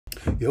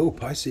Yo,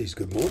 Pisces,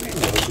 good morning.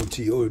 Welcome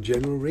to your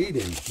general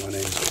reading. My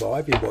name's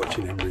Clive. You're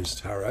watching Reins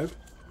Tarot.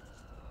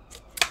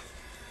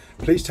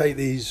 Please take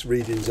these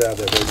readings out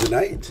that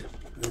resonate,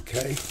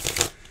 okay?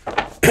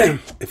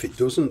 If it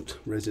doesn't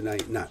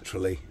resonate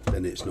naturally,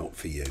 then it's not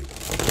for you.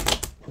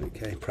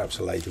 Okay, perhaps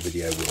a later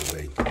video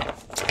will be.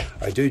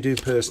 I do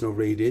personal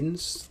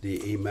readings.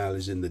 The email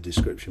is in the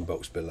description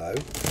box below.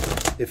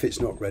 If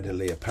it's not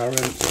readily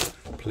apparent,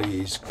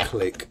 please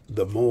click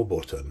the More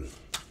button.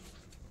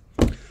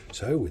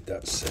 So, with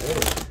that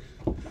said,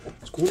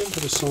 what's going on for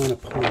the sign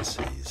of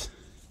Pisces?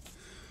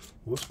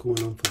 What's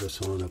going on for the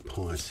sign of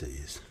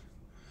Pisces?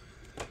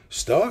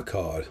 Star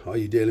card. Are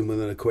you dealing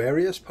with an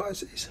Aquarius,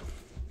 Pisces?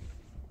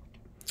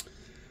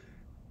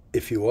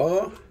 If you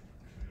are,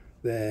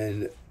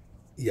 then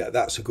yeah,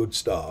 that's a good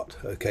start,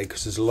 okay,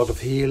 because there's a lot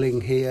of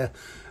healing here.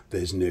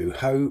 There's new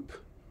hope,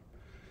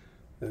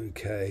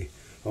 okay.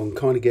 I'm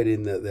kind of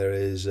getting that there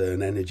is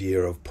an energy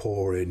here of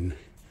pouring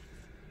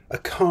a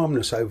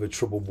calmness over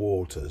troubled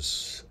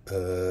waters,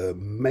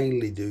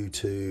 mainly due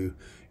to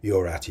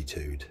your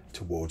attitude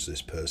towards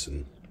this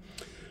person.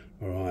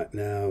 All right,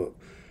 now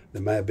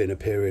there may have been a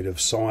period of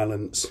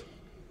silence,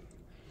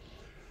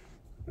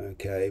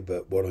 okay,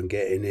 but what I'm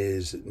getting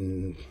is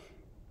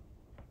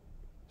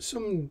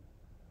some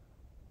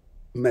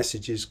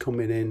messages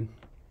coming in,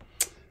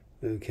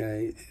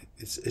 okay.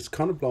 It's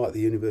kind of like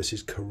the universe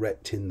is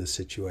correcting the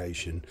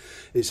situation.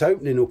 It's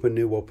opening up a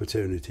new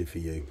opportunity for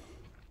you.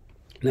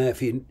 Now,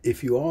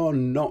 if you are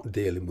not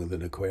dealing with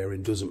an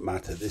Aquarian, doesn't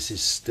matter. This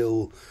is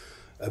still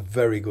a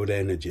very good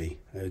energy,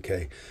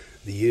 okay?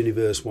 The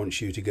universe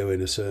wants you to go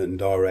in a certain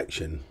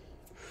direction.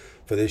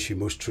 For this, you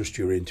must trust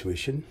your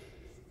intuition,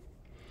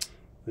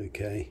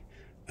 okay?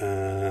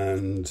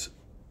 And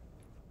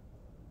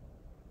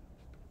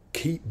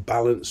keep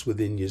balance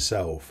within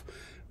yourself,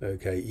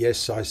 okay?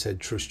 Yes, I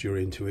said trust your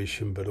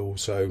intuition, but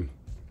also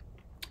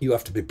you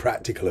have to be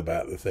practical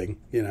about the thing,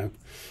 you know?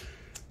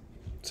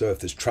 So if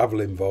there's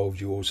travel involved,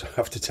 you also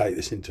have to take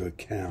this into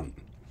account.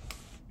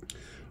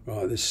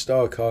 Right, this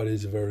star card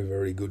is a very,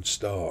 very good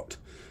start.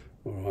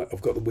 All right,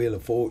 I've got the Wheel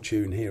of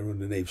Fortune here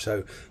underneath.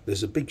 So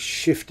there's a big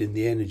shift in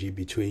the energy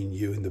between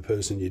you and the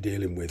person you're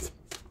dealing with.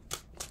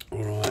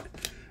 All right.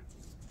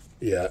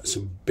 Yeah,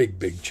 some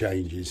big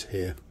changes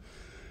here.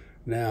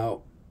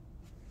 Now,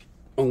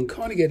 I'm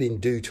kind of getting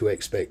due to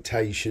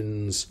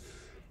expectations,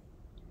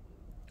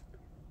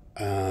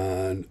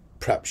 and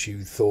perhaps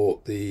you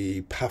thought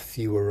the path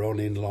you were on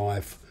in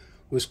life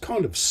was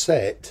kind of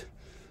set.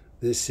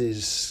 This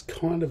is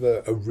kind of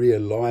a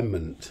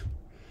realignment.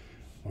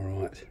 All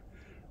right.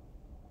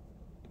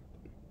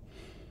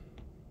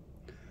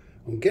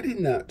 I'm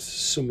getting that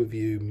some of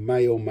you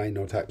may or may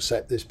not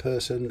accept this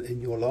person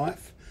in your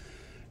life.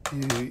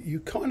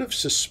 You kind of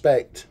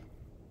suspect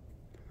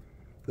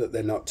that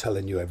they're not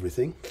telling you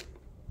everything.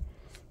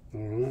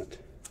 All right.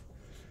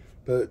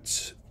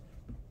 But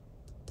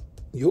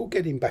you're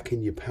getting back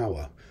in your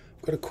power.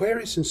 I've got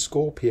Aquarius and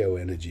Scorpio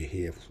energy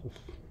here.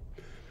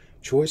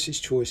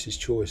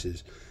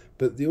 Choices.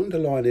 But the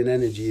underlying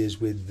energy is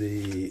with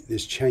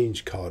this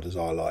change card, as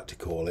I like to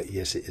call it.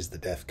 Yes, it is the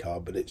death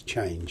card, but it's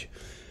change.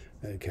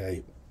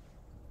 Okay.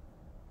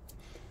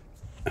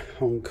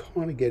 I'm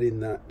kind of getting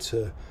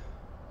that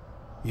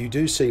you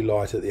do see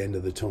light at the end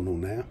of the tunnel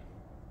now.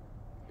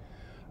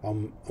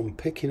 I'm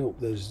picking up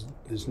there's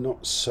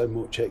not so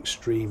much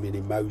extreme in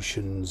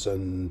emotions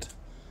and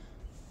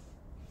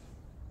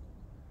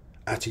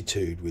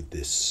attitude with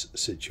this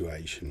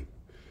situation.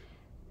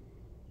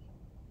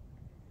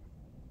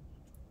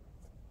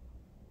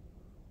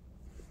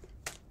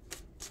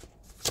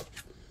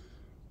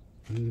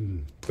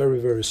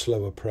 Very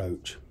slow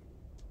approach.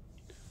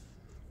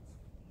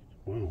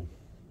 Wow.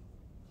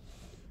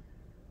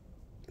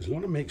 There's a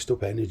lot of mixed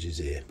up energies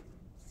here.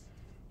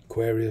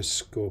 Aquarius,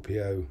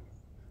 Scorpio,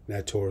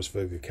 now Taurus,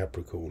 Virgo,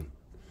 Capricorn,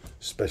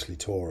 especially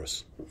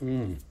Taurus.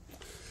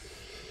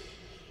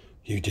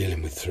 You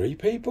dealing with three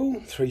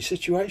people? Three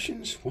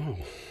situations? Wow.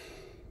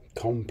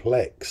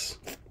 Complex.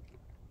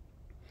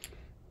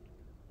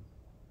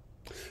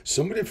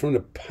 Somebody from the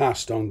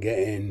past I'm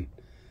getting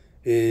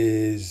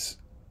is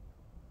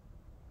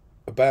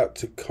about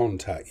to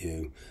contact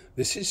you.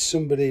 This is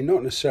somebody,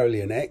 not necessarily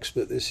an ex,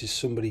 but this is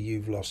somebody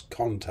you've lost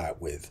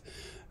contact with.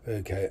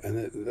 Okay,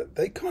 and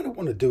they kind of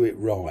want to do it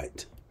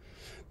right.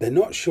 They're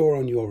not sure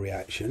on your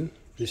reaction.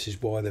 This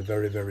is why they're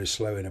very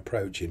slow in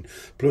approaching.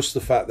 Plus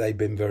the fact they've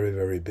been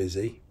very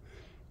busy.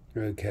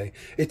 Okay.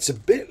 It's a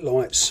bit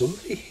like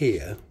somebody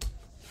here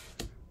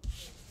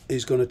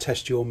is going to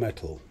test your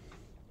mettle.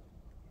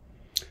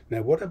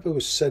 Now, whatever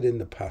was said in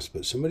the past,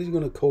 but somebody's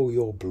going to call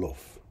your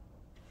bluff.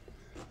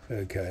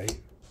 Okay.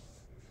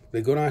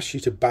 They're going to ask you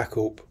to back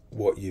up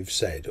what you've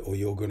said, or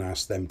you're going to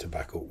ask them to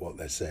back up what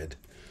they said.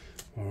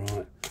 All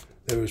right.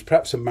 There was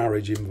perhaps a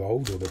marriage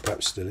involved, or there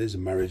perhaps still is a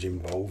marriage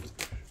involved.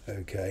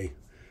 Okay.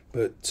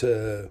 But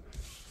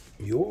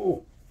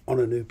you're on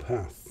a new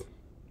path.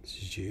 This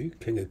is you,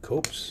 King of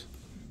Cups.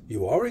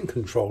 You are in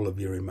control of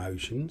your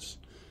emotions.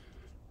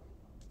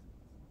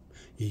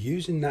 You're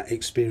using that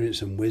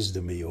experience and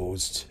wisdom of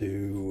yours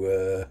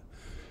to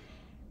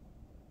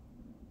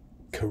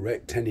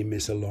correct any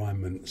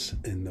misalignments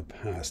in the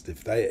past.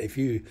 If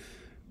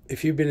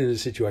you've been in a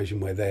situation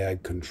where they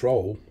had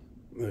control,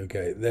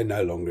 okay, they're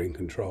no longer in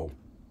control.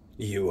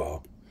 You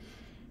are.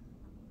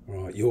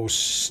 Right, you're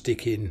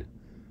sticking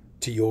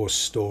to your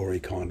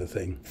story kind of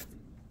thing.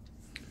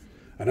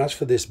 And as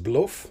for this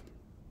bluff,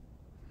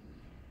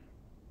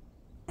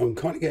 I'm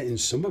kind of getting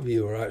some of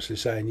you are actually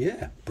saying,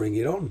 yeah, bring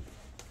it on.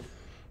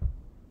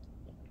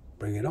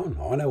 Bring it on.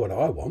 I know what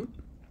I want.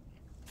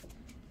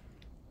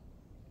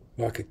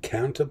 Like a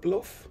counter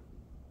bluff.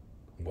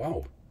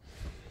 Wow.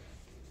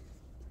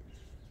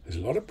 There's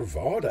a lot of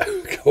bravado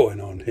going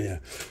on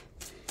here.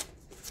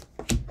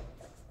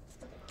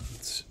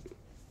 It's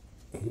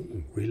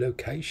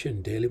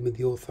relocation, dealing with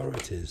the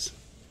authorities.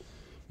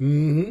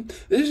 This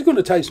is going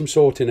to take some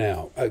sorting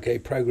out. Okay,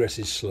 progress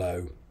is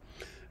slow.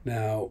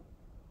 Now,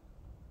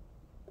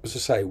 as I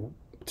say,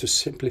 to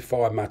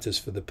simplify matters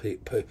for the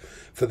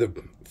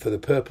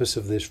purpose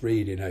of this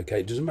reading, okay,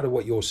 it doesn't matter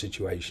what your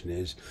situation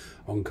is.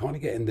 I'm kind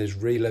of getting there's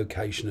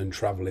relocation and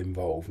travel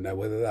involved. Now,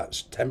 whether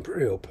that's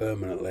temporary or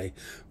permanently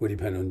will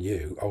depend on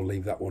you. I'll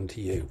leave that one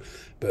to you.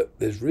 But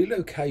there's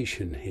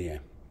relocation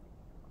here,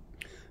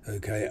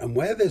 okay, and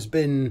where there's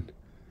been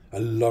a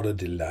lot of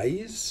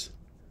delays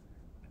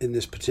in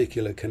this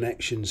particular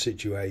connection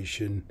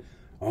situation,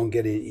 I'm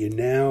getting you're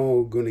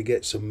now going to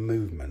get some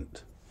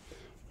movement.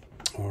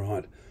 All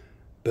right,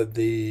 but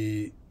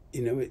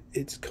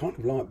it's kind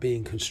of like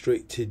being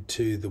constricted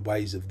to the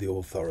ways of the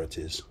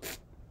authorities.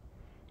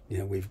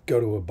 We've got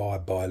to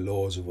abide by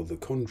laws of other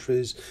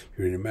countries. If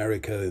you're in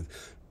America,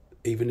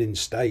 even in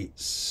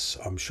states,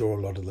 I'm sure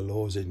a lot of the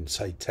laws in,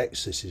 say,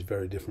 Texas is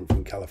very different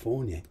from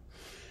California.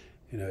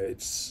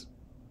 It's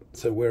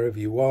so wherever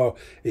you are,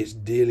 it's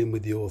dealing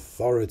with the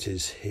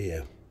authorities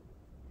here.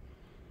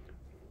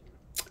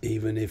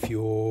 Even if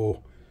you're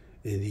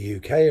in the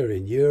UK or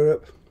in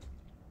Europe,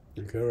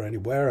 or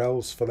anywhere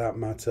else for that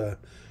matter,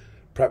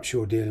 perhaps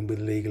you're dealing with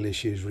legal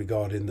issues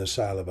regarding the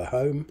sale of a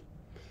home.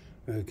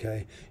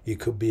 Okay, you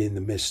could be in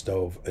the midst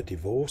of a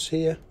divorce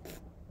here.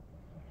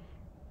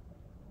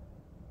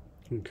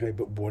 Okay,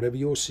 but whatever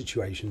your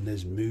situation,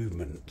 there's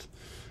movement.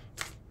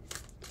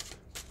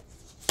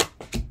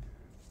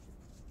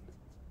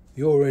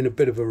 You're in a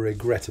bit of a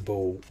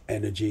regrettable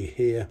energy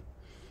here.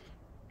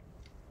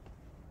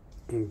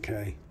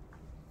 Okay.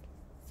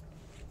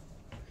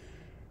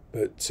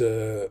 But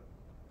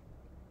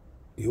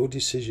your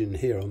decision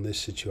here on this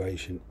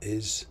situation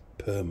is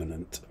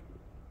permanent.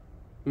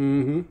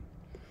 I'm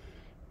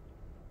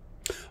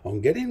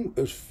getting,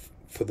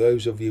 for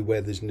those of you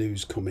where there's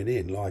news coming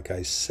in, like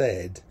I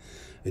said,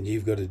 and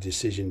you've got a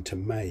decision to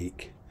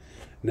make.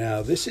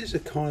 Now, this is a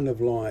kind of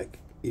like,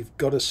 you've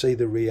got to see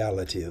the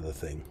reality of the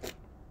thing.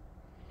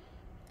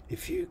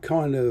 If you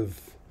kind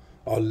of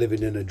are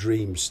living in a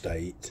dream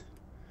state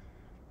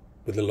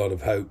with a lot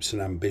of hopes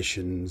and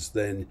ambitions,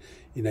 then,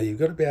 you've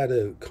got to be able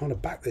to kind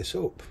of back this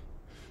up.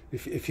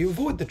 If you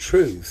avoid the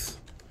truth,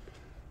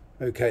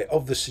 okay,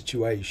 of the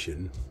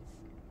situation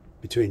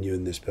between you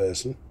and this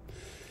person,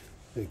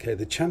 okay,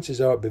 the chances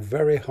are it'd be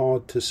very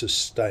hard to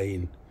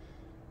sustain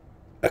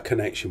a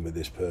connection with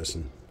this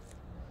person.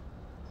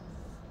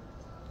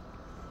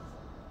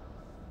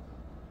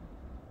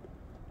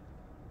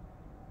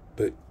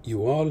 But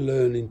you are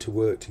learning to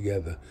work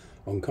together.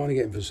 I'm kind of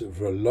getting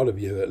for a lot of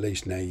you, at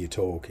least now you're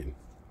talking.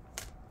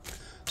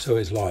 So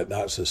it's like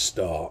that's a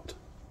start.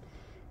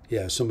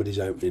 Yeah, somebody's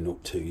opening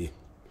up to you.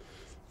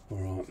 All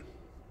right.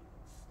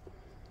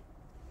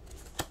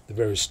 They're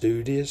very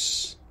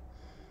studious.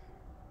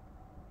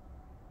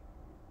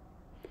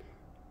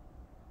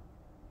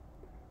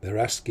 They're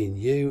asking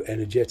you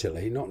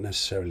energetically, not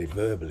necessarily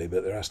verbally,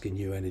 but they're asking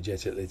you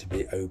energetically to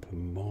be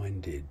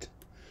open-minded.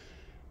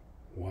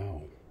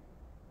 Wow.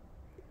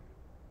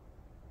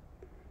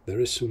 There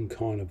is some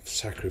kind of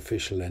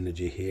sacrificial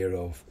energy here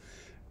of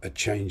a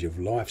change of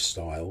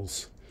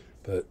lifestyles,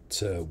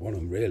 but what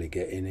I'm really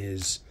getting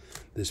is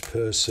this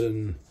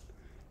person,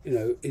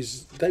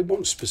 they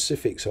want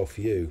specifics off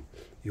you.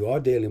 You are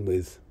dealing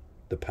with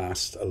the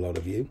past, a lot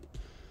of you.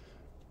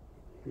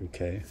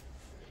 Okay.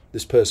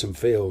 This person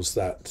feels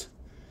that,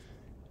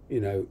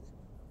 you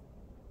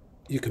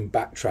can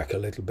backtrack a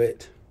little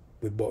bit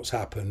with what's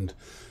happened,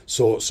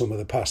 sort some of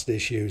the past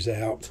issues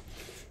out.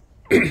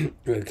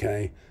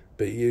 Okay.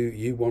 But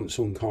you want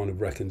some kind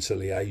of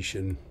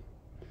reconciliation.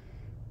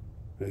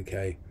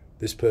 Okay.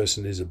 This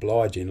person is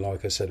obliging,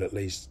 like I said, at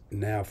least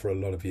now for a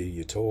lot of you,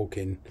 you're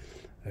talking.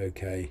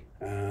 Okay.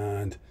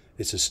 And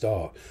it's a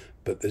start.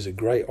 But there's a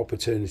great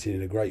opportunity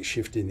and a great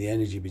shift in the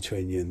energy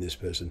between you and this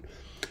person.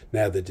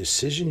 Now, the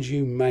decisions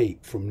you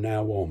make from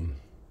now on,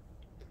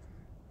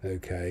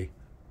 okay,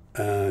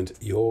 and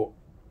your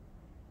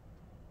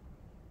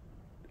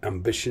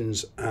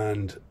ambitions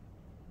and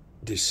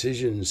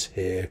decisions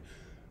here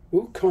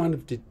will kind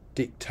of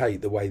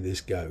dictate the way this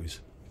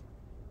goes.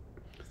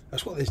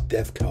 That's what this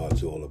Death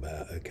card's all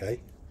about, okay?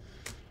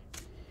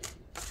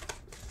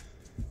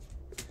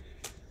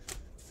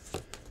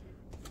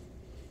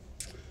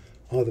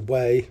 Either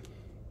way,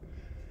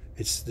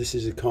 This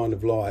is a kind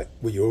of like,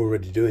 well, you're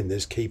already doing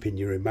this, keeping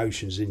your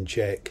emotions in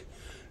check,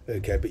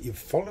 okay, but you're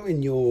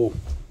following your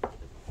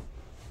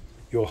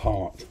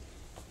heart,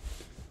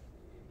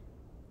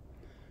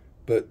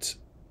 but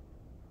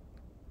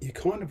you're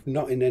kind of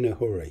not in any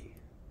hurry.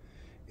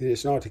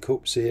 It's Knight of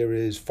Cups here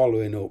is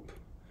following up,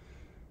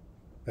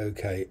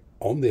 okay,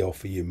 on the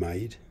offer you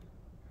made,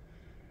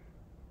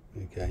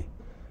 okay,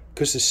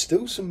 because there's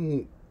still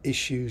some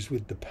issues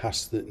with the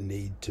past that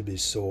need to be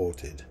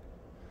sorted.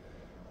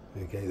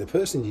 Okay, the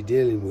person you're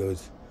dealing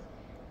with,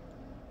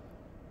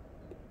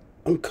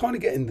 I'm kind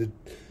of getting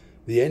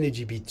the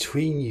energy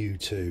between you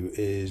two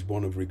is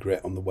one of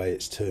regret on the way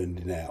it's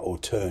turned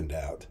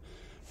out.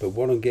 But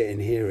what I'm getting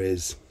here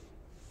is,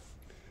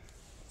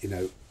 you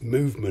know,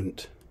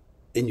 movement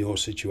in your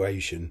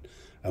situation.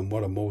 And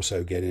what I'm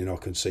also getting, I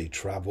can see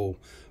travel,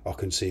 I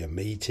can see a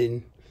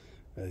meeting,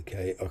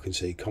 okay, I can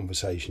see a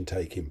conversation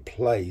taking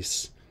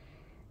place,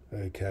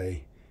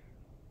 okay,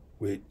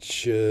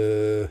 which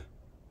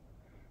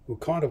will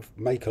kind of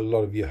make a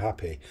lot of you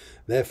happy.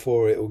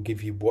 Therefore, it will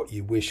give you what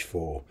you wish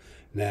for.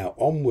 Now,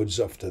 onwards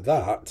after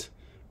that,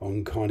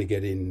 I'm kind of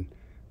getting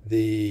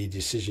the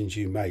decisions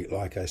you make,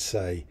 like I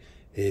say,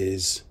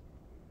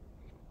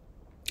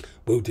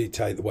 will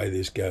dictate the way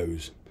this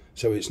goes.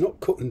 So it's not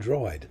cut and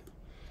dried.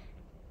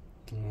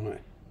 All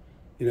right.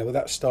 You know, with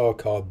that star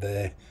card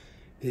there,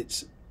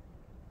 it's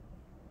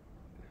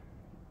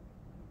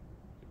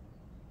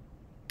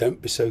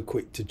don't be so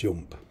quick to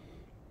jump.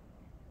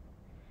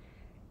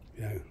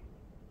 You know,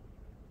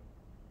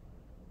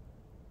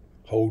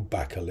 hold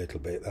back a little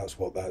bit. That's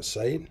what that's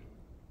saying.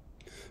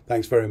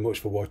 Thanks very much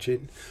for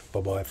watching.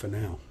 Bye bye for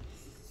now.